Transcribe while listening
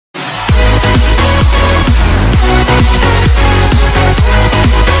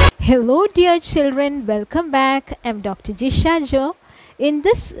Hello, dear children, welcome back. I'm Dr. Jisha Joe. In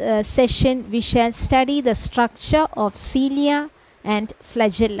this session, we shall study the structure of cilia and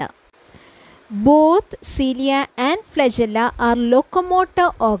flagella. Both cilia and flagella are locomotor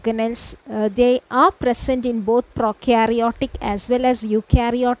organelles. They are present in both prokaryotic as well as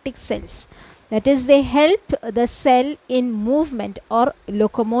eukaryotic cells. That is, they help the cell in movement or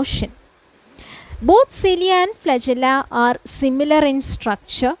locomotion. Both cilia and flagella are similar in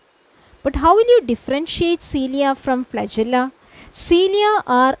structure. But how will you differentiate cilia from flagella? Cilia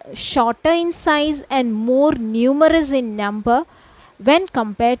are shorter in size and more numerous in number when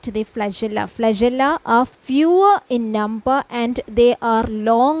compared to the flagella. Flagella are fewer in number and they are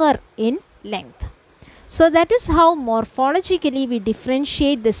longer in length. So that is how morphologically we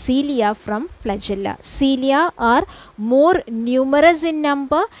differentiate the cilia from flagella. Cilia are more numerous in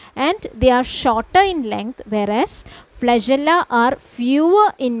number and they are shorter in length, whereas flagella are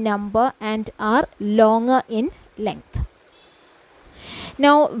fewer in number and are longer in length.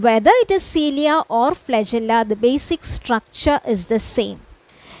 Now, whether it is cilia or flagella, the basic structure is the same.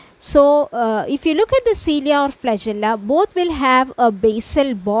 So, if you look at the cilia or flagella, both will have a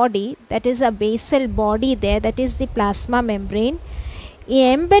basal body, that is a basal body there, that is the plasma membrane.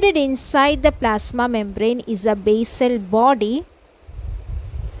 Embedded inside the plasma membrane is a basal body.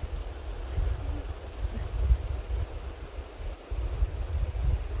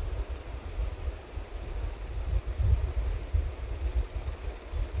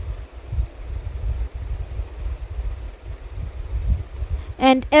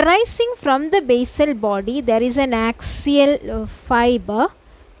 And arising from the basal body, there is an axial fiber.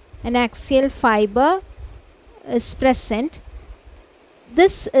 An axial fiber is present.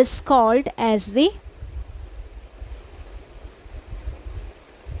 This is called as the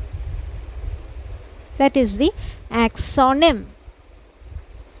axoneme.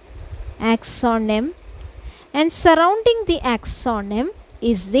 Axoneme. And surrounding the axoneme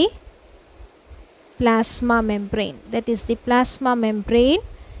is the plasma membrane. That is the plasma membrane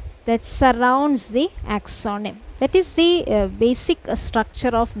that surrounds the axoneme. That is the basic structure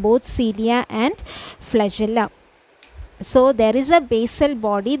of both cilia and flagella. So there is a basal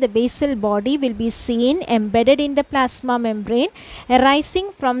body. The basal body will be seen embedded in the plasma membrane.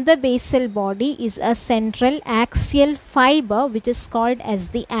 Arising from the basal body is a central axial fiber which is called as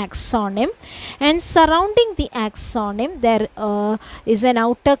the axoneme, and surrounding the axoneme there is an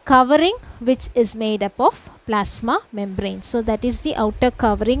outer covering which is made up of plasma membrane. So that is the outer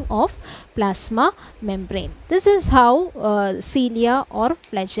covering of plasma membrane. This is how cilia or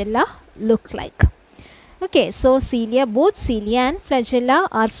flagella look like. Okay, so both cilia and flagella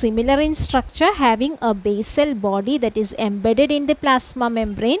are similar in structure, having a basal body that is embedded in the plasma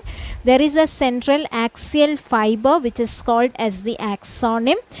membrane. There is a central axial fiber which is called as the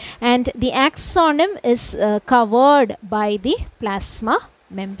axoneme, and the axoneme is covered by the plasma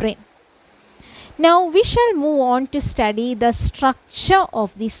membrane. Now we shall move on to study the structure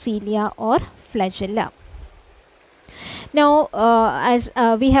of the cilia or flagella. Now, as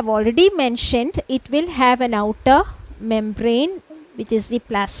we have already mentioned, it will have an outer membrane which is the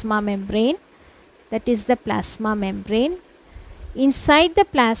plasma membrane. That is the plasma membrane. Inside the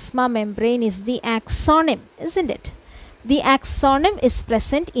plasma membrane is the axoneme, isn't it? The axoneme is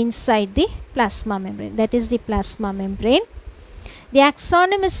present inside the plasma membrane. That is the plasma membrane. The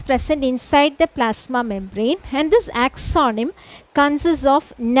axoneme is present inside the plasma membrane, and this axoneme consists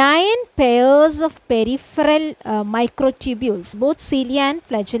of 9 pairs of peripheral microtubules. Both cilia and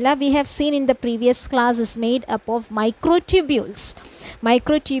flagella, we have seen in the previous class, is made up of microtubules.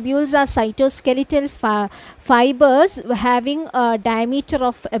 Microtubules are cytoskeletal fibers having a diameter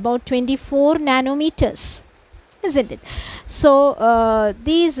of about 24 nanometers, isn't it? So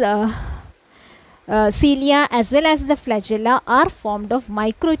these cilia as well as the flagella are formed of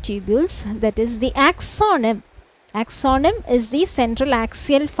microtubules. That is the axoneme. Axoneme is the central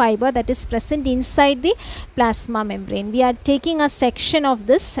axial fiber that is present inside the plasma membrane. We are taking a section of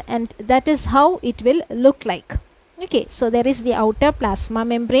this, and that is how it will look like. Okay, so there is the outer plasma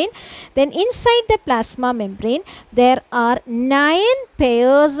membrane. Then inside the plasma membrane there are 9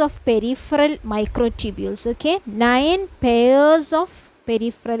 pairs of peripheral microtubules. Okay, 9 pairs of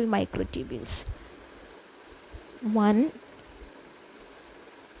peripheral microtubules. 1,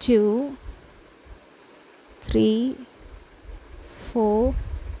 2, 3, 4,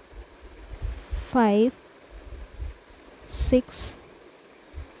 5, 6,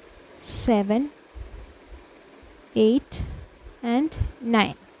 7, 8 and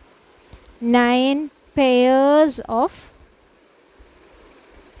 9. 9 pairs of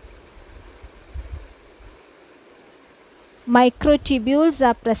microtubules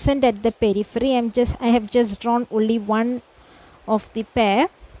are present at the periphery. I have just drawn only one of the pair,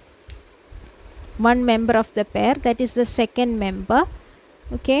 one member of the pair, that is the second member.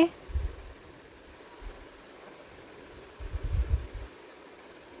 Okay.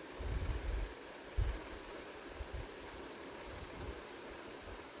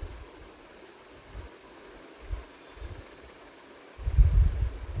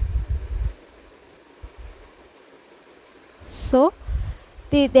 So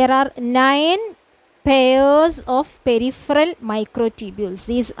there are 9 pairs of peripheral microtubules.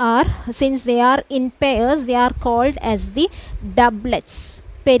 These are, since they are in pairs, they are called as the doublets,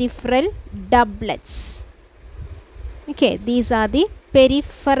 peripheral doublets. Okay, these are the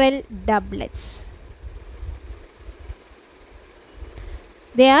peripheral doublets.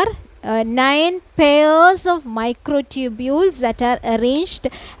 There are 9 pairs of microtubules that are arranged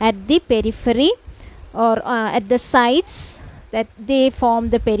at the periphery or at the sides, that they form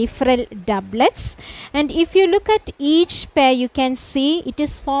the peripheral doublets. And if you look at each pair, you can see it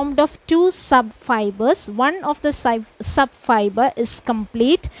is formed of 2 subfibers. One of the subfiber is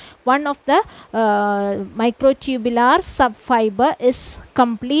complete, one of the microtubular subfiber is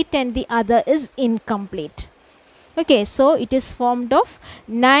complete, and the other is incomplete. Okay, so it is formed of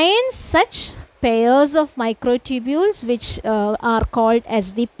 9 such pairs of microtubules, which are called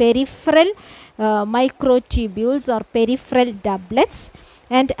as the peripheral microtubules or peripheral doublets.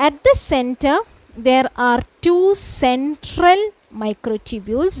 And at the center there are 2 central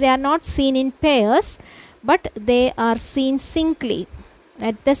microtubules. They are not seen in pairs, but they are seen singly.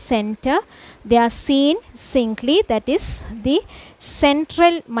 At the center they are seen singly, that is the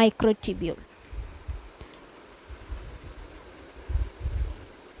central microtubule.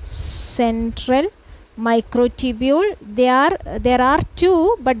 Central microtubule, there are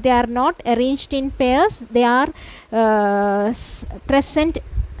 2, but they are not arranged in pairs. They are present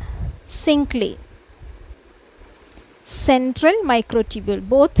singly. Central microtubule,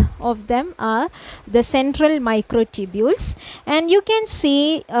 both of them are the central microtubules, and you can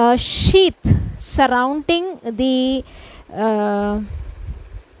see a sheath surrounding the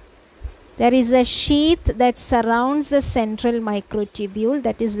there is a sheath that surrounds the central microtubule,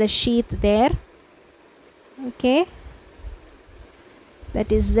 that is the sheath there. Okay,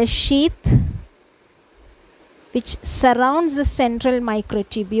 that is the sheath which surrounds the central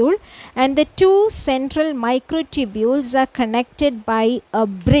microtubule, and the 2 central microtubules are connected by a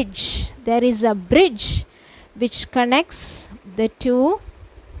bridge. There is a bridge which connects the 2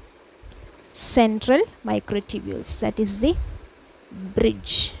 central microtubules, that is the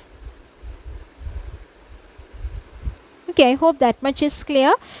bridge. Okay, I hope that much is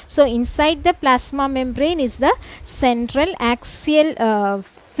clear. So inside the plasma membrane is the central axial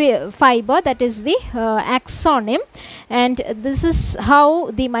fiber, that is the axoneme, and this is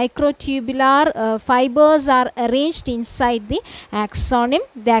how the microtubular fibers are arranged inside the axoneme.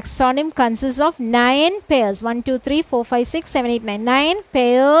 The axoneme consists of 9 pairs, 1, 2, 3, 4, 5, 6, 7, 8, 9, 9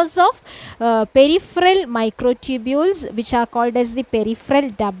 pairs of peripheral microtubules, which are called as the peripheral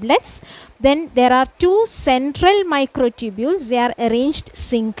doublets. Then there are 2 central microtubules. They are arranged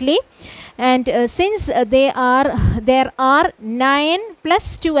singly, and since there are 9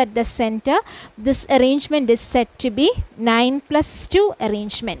 plus 2 at the center, this arrangement is said to be 9 plus 2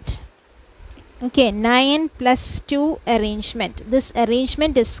 arrangement. Okay, 9 plus 2 arrangement. This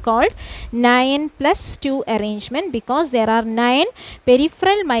arrangement is called 9 plus 2 arrangement because there are 9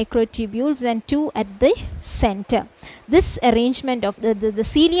 peripheral microtubules and 2 at the center. This arrangement of the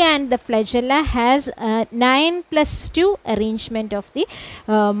cilia and the flagella has 9 plus 2 arrangement of the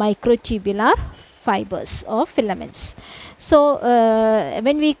microtubular fibers or filaments. So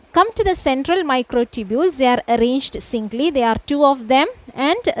when we come to the central microtubules, they are arranged singly. There are 2 of them,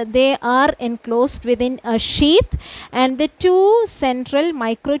 and they are enclosed within a sheath, and the 2 central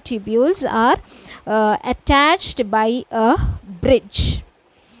microtubules are attached by a bridge.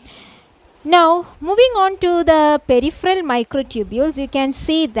 Now moving on to the peripheral microtubules, you can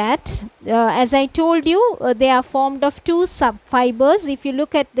see that as I told you, they are formed of 2 subfibers. If you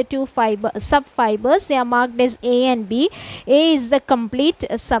look at the 2 subfibers, they are marked as A and B. A is the complete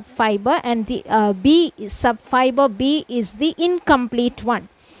subfiber, and the subfiber B is the incomplete one.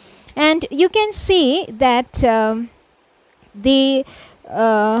 And you can see that the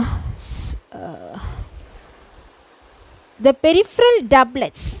peripheral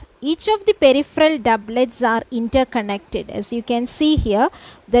doublets, each of the peripheral doublets are interconnected. As you can see here,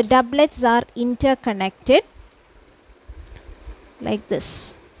 the doublets are interconnected like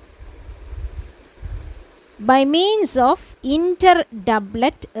this by means of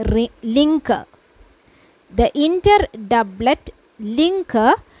interdoublet linker. the interdoublet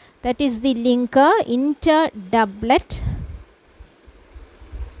linker, that is the linker interdoublet,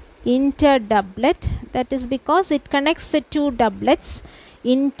 that is because it connects the two doublets.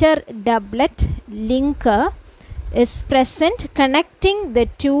 Interdoublet linker is present connecting the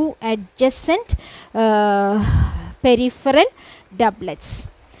two adjacent peripheral doublets.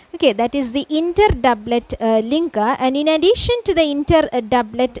 Okay, that is the interdoublet linker, and in addition to the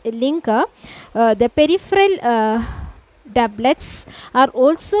interdoublet linker, the peripheral doublets are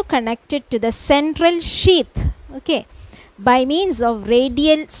also connected to the central sheath, okay, by means of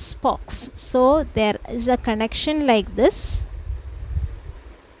radial spokes. So there is a connection like this.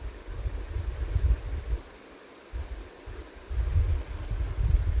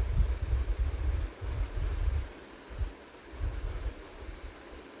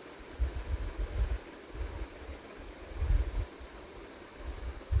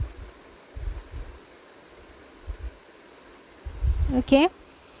 Okay,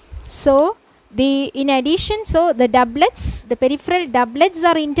 so the peripheral doublets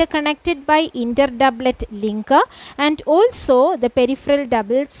are interconnected by interdoublet linker, and also the peripheral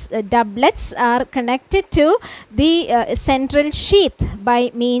doublets are connected to the central sheath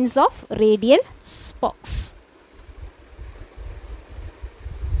by means of radial spokes.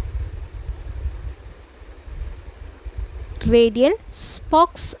 Radial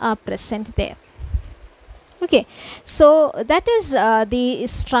spokes are present there. Okay, so that is the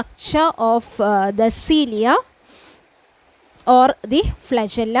structure of the cilia or the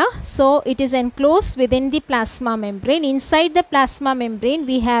flagella. So it is enclosed within the plasma membrane. Inside the plasma membrane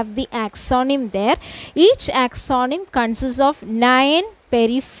we have the axoneme there. Each axoneme consists of 9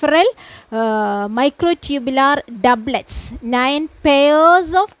 peripheral microtubular doublets. 9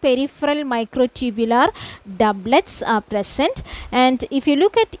 pairs of peripheral microtubular doublets are present, and if you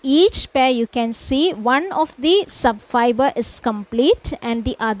look at each pair, you can see one of the subfiber is complete and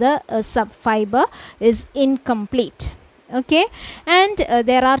the other subfiber is incomplete. Okay, and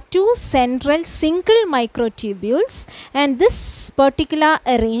there are 2 central single microtubules, and this particular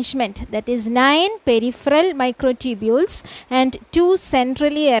arrangement, that is 9 peripheral microtubules and 2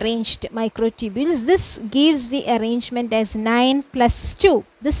 centrally arranged microtubules, this gives the arrangement as 9 plus 2.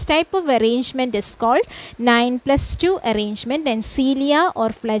 This type of arrangement is called 9 plus 2 arrangement, and cilia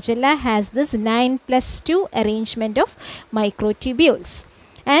or flagella has this 9 plus 2 arrangement of microtubules.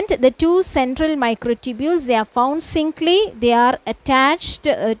 And the 2 central microtubules, they are found singly. They are attached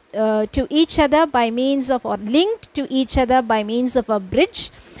to each other by means of, or linked to each other by means of a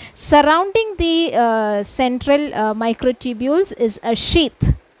bridge. Surrounding the central microtubules is a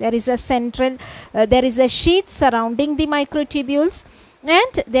sheath. There is a sheath surrounding the microtubules,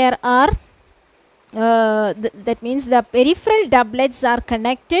 and there are that means the peripheral doublets are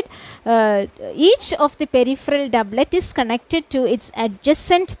connected. Each of the peripheral doublet is connected to its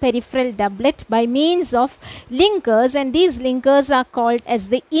adjacent peripheral doublet by means of linkers, and these linkers are called as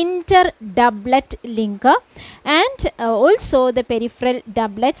the interdoublet linker. And also the peripheral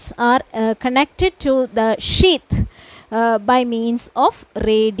doublets are connected to the sheath by means of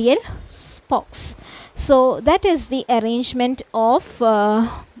radial spokes. So that is the arrangement of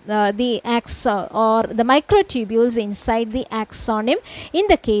the axon or the microtubules inside the axoneme in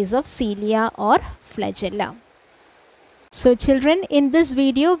the case of cilia or flagella. So children, in this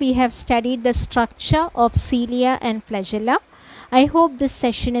video we have studied the structure of cilia and flagella. I hope this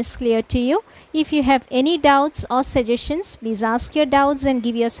session is clear to you. If you have any doubts or suggestions, please ask your doubts and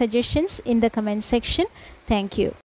give your suggestions in the comment section. Thank you.